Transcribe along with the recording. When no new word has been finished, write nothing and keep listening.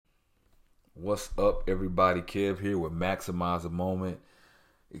What's up, everybody? Kev here with Maximize the Moment.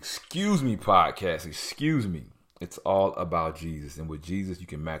 Excuse me, podcast. Excuse me. It's all about Jesus. And with Jesus, you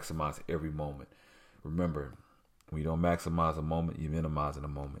can maximize every moment. Remember, when you don't maximize a moment, you're minimizing a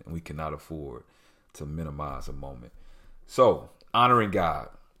moment. And we cannot afford to minimize a moment. So, honoring God.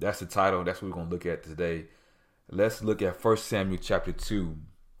 That's the title. That's what we're going to look at today. Let's look at 1 Samuel chapter 2,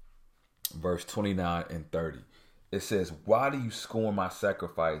 verse 29 and 30. It says, "Why do you scorn my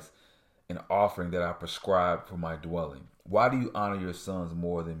sacrifice, an offering that I prescribed for my dwelling? Why do you honor your sons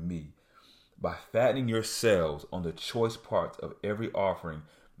more than me by fattening yourselves on the choice parts of every offering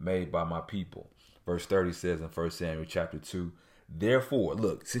made by my people?" Verse 30 says in 1 Samuel chapter 2, "Therefore,"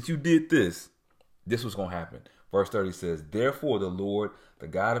 look, since you did this was going to happen. Verse 30 says, "Therefore the Lord, the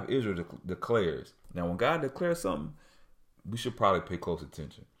God of Israel declares." Now, when God declares something, we should probably pay close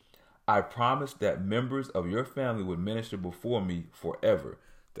attention. "I promised that members of your family would minister before me forever."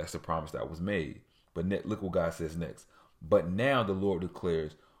 That's the promise that was made. But look what God says next. "But now the Lord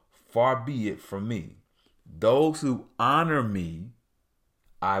declares, far be it from me. Those who honor me,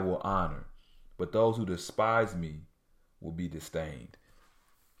 I will honor. But those who despise me will be disdained."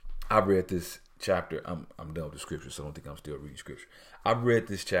 I've read this chapter. I'm done with the scripture, so I don't think I'm still reading scripture. I've read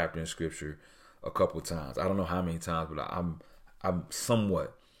this chapter in scripture a couple of times. I don't know how many times, but I'm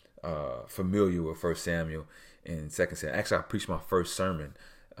somewhat familiar with 1 Samuel and 2 Samuel. Actually, I preached my first sermon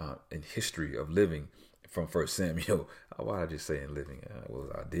in history of living from 1 Samuel. Why did I just say in living?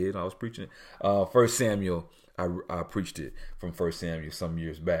 I was preaching it. 1 Samuel, I preached it from 1 Samuel some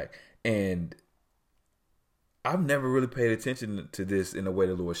years back. And I've never really paid attention to this in the way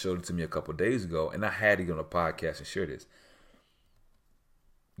the Lord showed it to me a couple of days ago. And I had to get on a podcast and share this.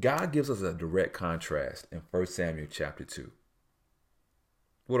 God gives us a direct contrast in 1 Samuel chapter 2.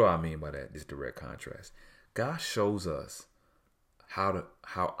 What do I mean by that? This direct contrast. God shows us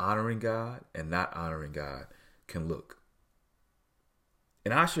how honoring God and not honoring God can look.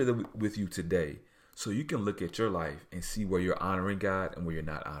 And I'll share that with you today so you can look at your life and see where you're honoring God and where you're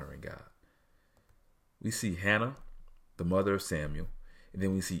not honoring God. We see Hannah, the mother of Samuel, and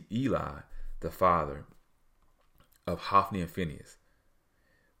then we see Eli, the father of Hophni and Phinehas.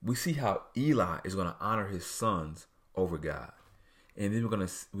 We see how Eli is going to honor his sons over God. And then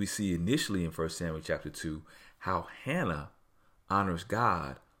we see initially in 1 Samuel chapter 2 how Hannah honors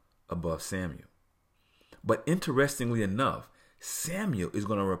God above Samuel. But interestingly enough, Samuel is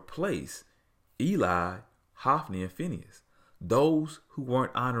going to replace Eli, Hophni, and Phinehas, those who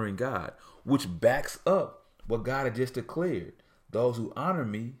weren't honoring God, which backs up what God had just declared. "Those who honor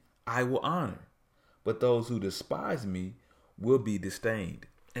me, I will honor. But those who despise me will be disdained."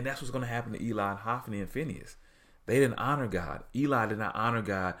 And that's what's going to happen to Eli, Hophni, and Phinehas. They didn't honor God. Eli did not honor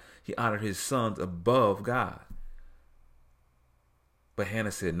God. He honored his sons above God. But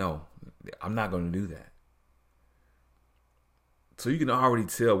Hannah said, "No, I'm not going to do that." So you can already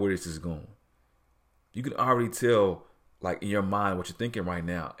tell where this is going. You can already tell, like in your mind, what you're thinking right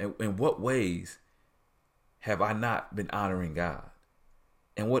now. And in what ways have I not been honoring God?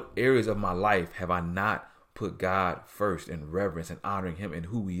 In what areas of my life have I not put God first in reverence and honoring him and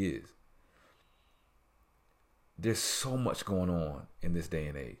who he is? There's so much going on in this day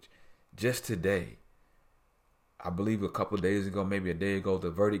and age. Just today, I believe a couple of days ago, maybe a day ago, the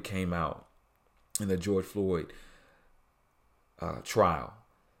verdict came out in the George Floyd trial.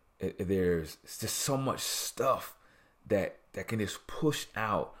 There's just so much stuff that can just push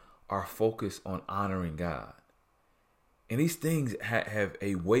out our focus on honoring God. And these things have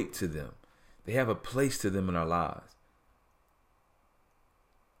a weight to them. They have a place to them in our lives.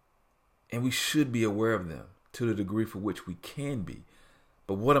 And we should be aware of them to the degree for which we can be.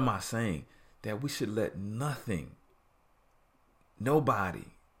 But what am I saying? That we should let nothing, nobody,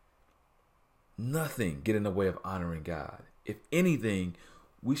 nothing get in the way of honoring God. If anything,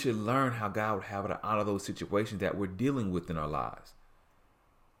 we should learn how God would have to honor those situations that we're dealing with in our lives.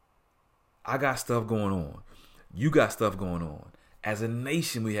 I got stuff going on. You got stuff going on. As a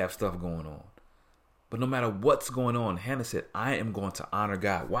nation, we have stuff going on. But no matter what's going on, Hannah said, "I am going to honor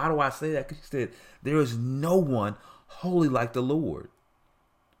God." Why do I say that? Because she said, "There is no one holy like the Lord."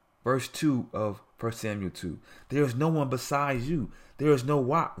 Verse 2 of 1 Samuel 2. "There is no one besides you. There is no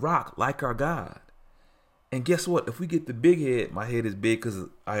rock like our God." And guess what? If we get the big head, my head is big because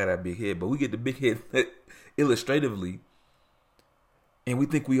I got a big head, but we get the big head illustratively, and we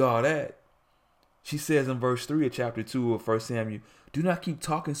think we are that. She says in verse 3 of chapter 2 of 1 Samuel, "Do not keep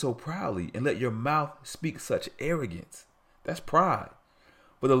talking so proudly and let your mouth speak such arrogance." That's pride.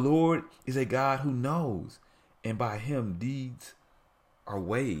 "For the Lord is a God who knows, and by him deeds are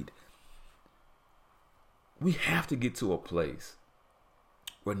weighed." We have to get to a place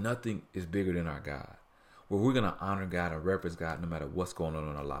where nothing is bigger than our God, where we're going to honor God and reverence God no matter what's going on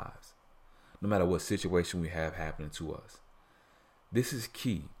in our lives, no matter what situation we have happening to us. This is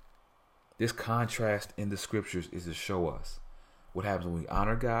key. This contrast in the scriptures is to show us what happens when we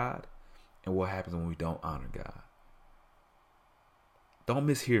honor God and what happens when we don't honor God. Don't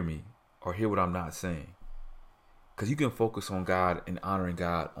mishear me or hear what I'm not saying. Because you can focus on God and honoring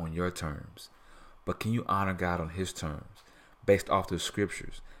God on your terms. But can you honor God on his terms? Based off the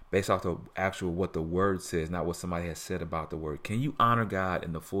scriptures. Based off the actual what the word says, not what somebody has said about the word. Can you honor God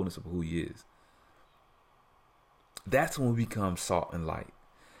in the fullness of who he is? That's when we become salt and light.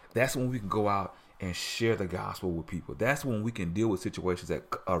 That's when we can go out and share the gospel with people. That's when we can deal with situations that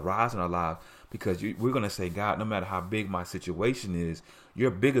arise in our lives, because we're going to say, God, no matter how big my situation is,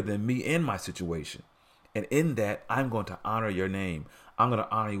 you're bigger than me in my situation. And in that, I'm going to honor your name. I'm going to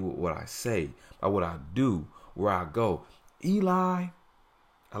honor you with what I say, by what I do, where I go. Eli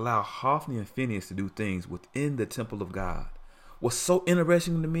allowed Hophni and Phinehas to do things within the temple of God. What's so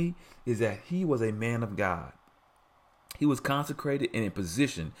interesting to me is that he was a man of God. He was consecrated and in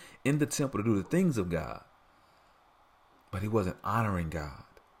position in the temple to do the things of God. But he wasn't honoring God.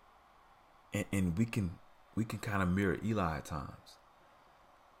 And we can kind of mirror Eli at times.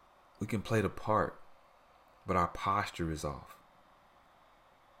 We can play the part, but our posture is off.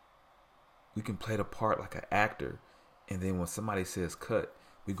 We can play the part like an actor, and then when somebody says cut,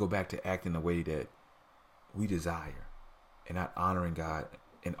 we go back to acting the way that we desire and not honoring God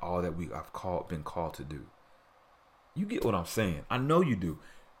in all that we have been called to do. You get what I'm saying? I know you do,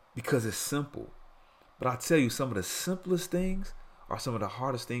 because it's simple. But I tell you, some of the simplest things are some of the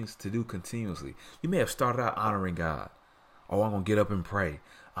hardest things to do continuously. You may have started out honoring God. Oh, I'm going to get up and pray.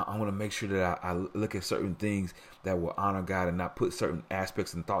 I'm going to make sure that I look at certain things that will honor God and not put certain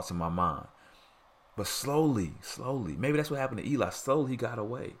aspects and thoughts in my mind. But slowly, maybe that's what happened to Eli. Slowly he got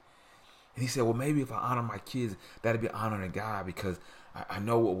away. And he said, well, maybe if I honor my kids, that'll be honoring God, because I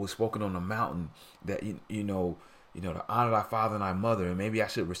know what was spoken on the mountain, that, you know, to honor thy father and thy mother. And maybe I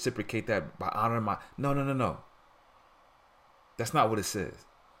should reciprocate that by honoring my... No. That's not what it says.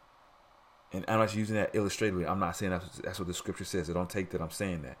 And I'm not using that illustratively. I'm not saying that's what the scripture says. So don't take that I'm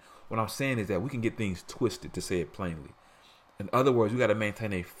saying that. What I'm saying is that we can get things twisted, to say it plainly. In other words, we got to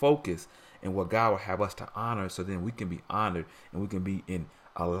maintain a focus in what God will have us to honor, so then we can be honored and we can be in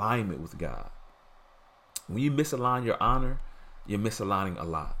alignment with God. When you misalign your honor, you're misaligning a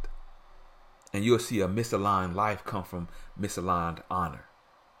lot. And you'll see a misaligned life come from misaligned honor.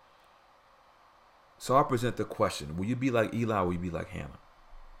 So I'll present the question. Will you be like Eli, or will you be like Hannah?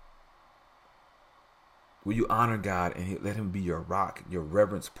 Will you honor God and let him be your rock, your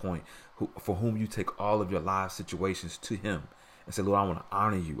reverence point, for whom you take all of your life situations to him and say, Lord, I want to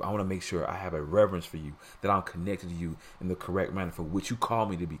honor you. I want to make sure I have a reverence for you, that I'm connected to you in the correct manner for which you call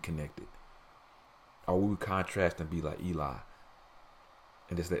me to be connected? Or will we contrast and be like Eli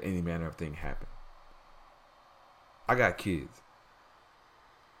and just let any manner of thing happen? I got kids,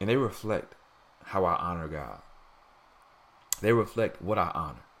 and they reflect how I honor God. They reflect what I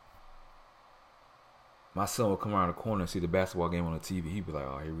honor. My son will come around the corner and see the basketball game on the TV. He'd be like,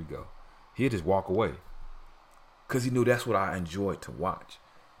 oh, here we go. He'd just walk away, because he knew that's what I enjoyed to watch.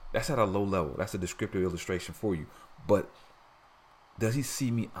 That's at a low level. That's a descriptive illustration for you. But does he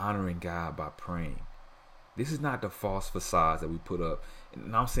see me honoring God by praying? This is not the false facades that we put up.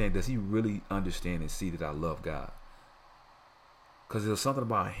 And I'm saying, does he really understand and see that I love God? Because there's something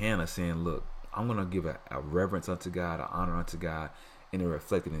about Hannah saying, look, I'm going to give a reverence unto God, an honor unto God, and it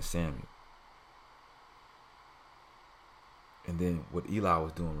reflected in Samuel. And then what Eli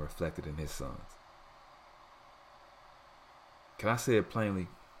was doing reflected in his sons. Can I say it plainly?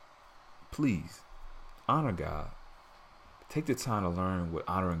 Please, honor God. Take the time to learn what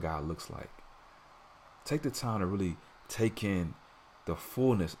honoring God looks like. Take the time to really take in the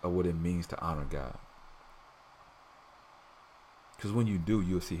fullness of what it means to honor God. Because when you do,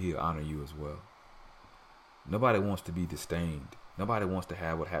 you'll see he'll honor you as well. Nobody wants to be disdained. Nobody wants to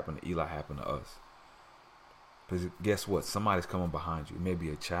have what happened to Eli happen to us. Because guess what? Somebody's coming behind you. It may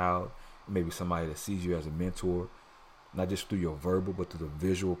be a child. It may be somebody that sees you as a mentor. Not just through your verbal, but through the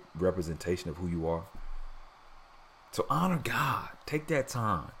visual representation of who you are. So honor God. Take that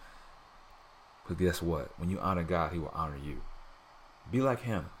time. Because guess what? When you honor God, he will honor you. Be like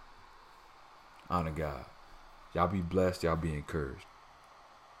Hannah. Honor God. Y'all be blessed. Y'all be encouraged.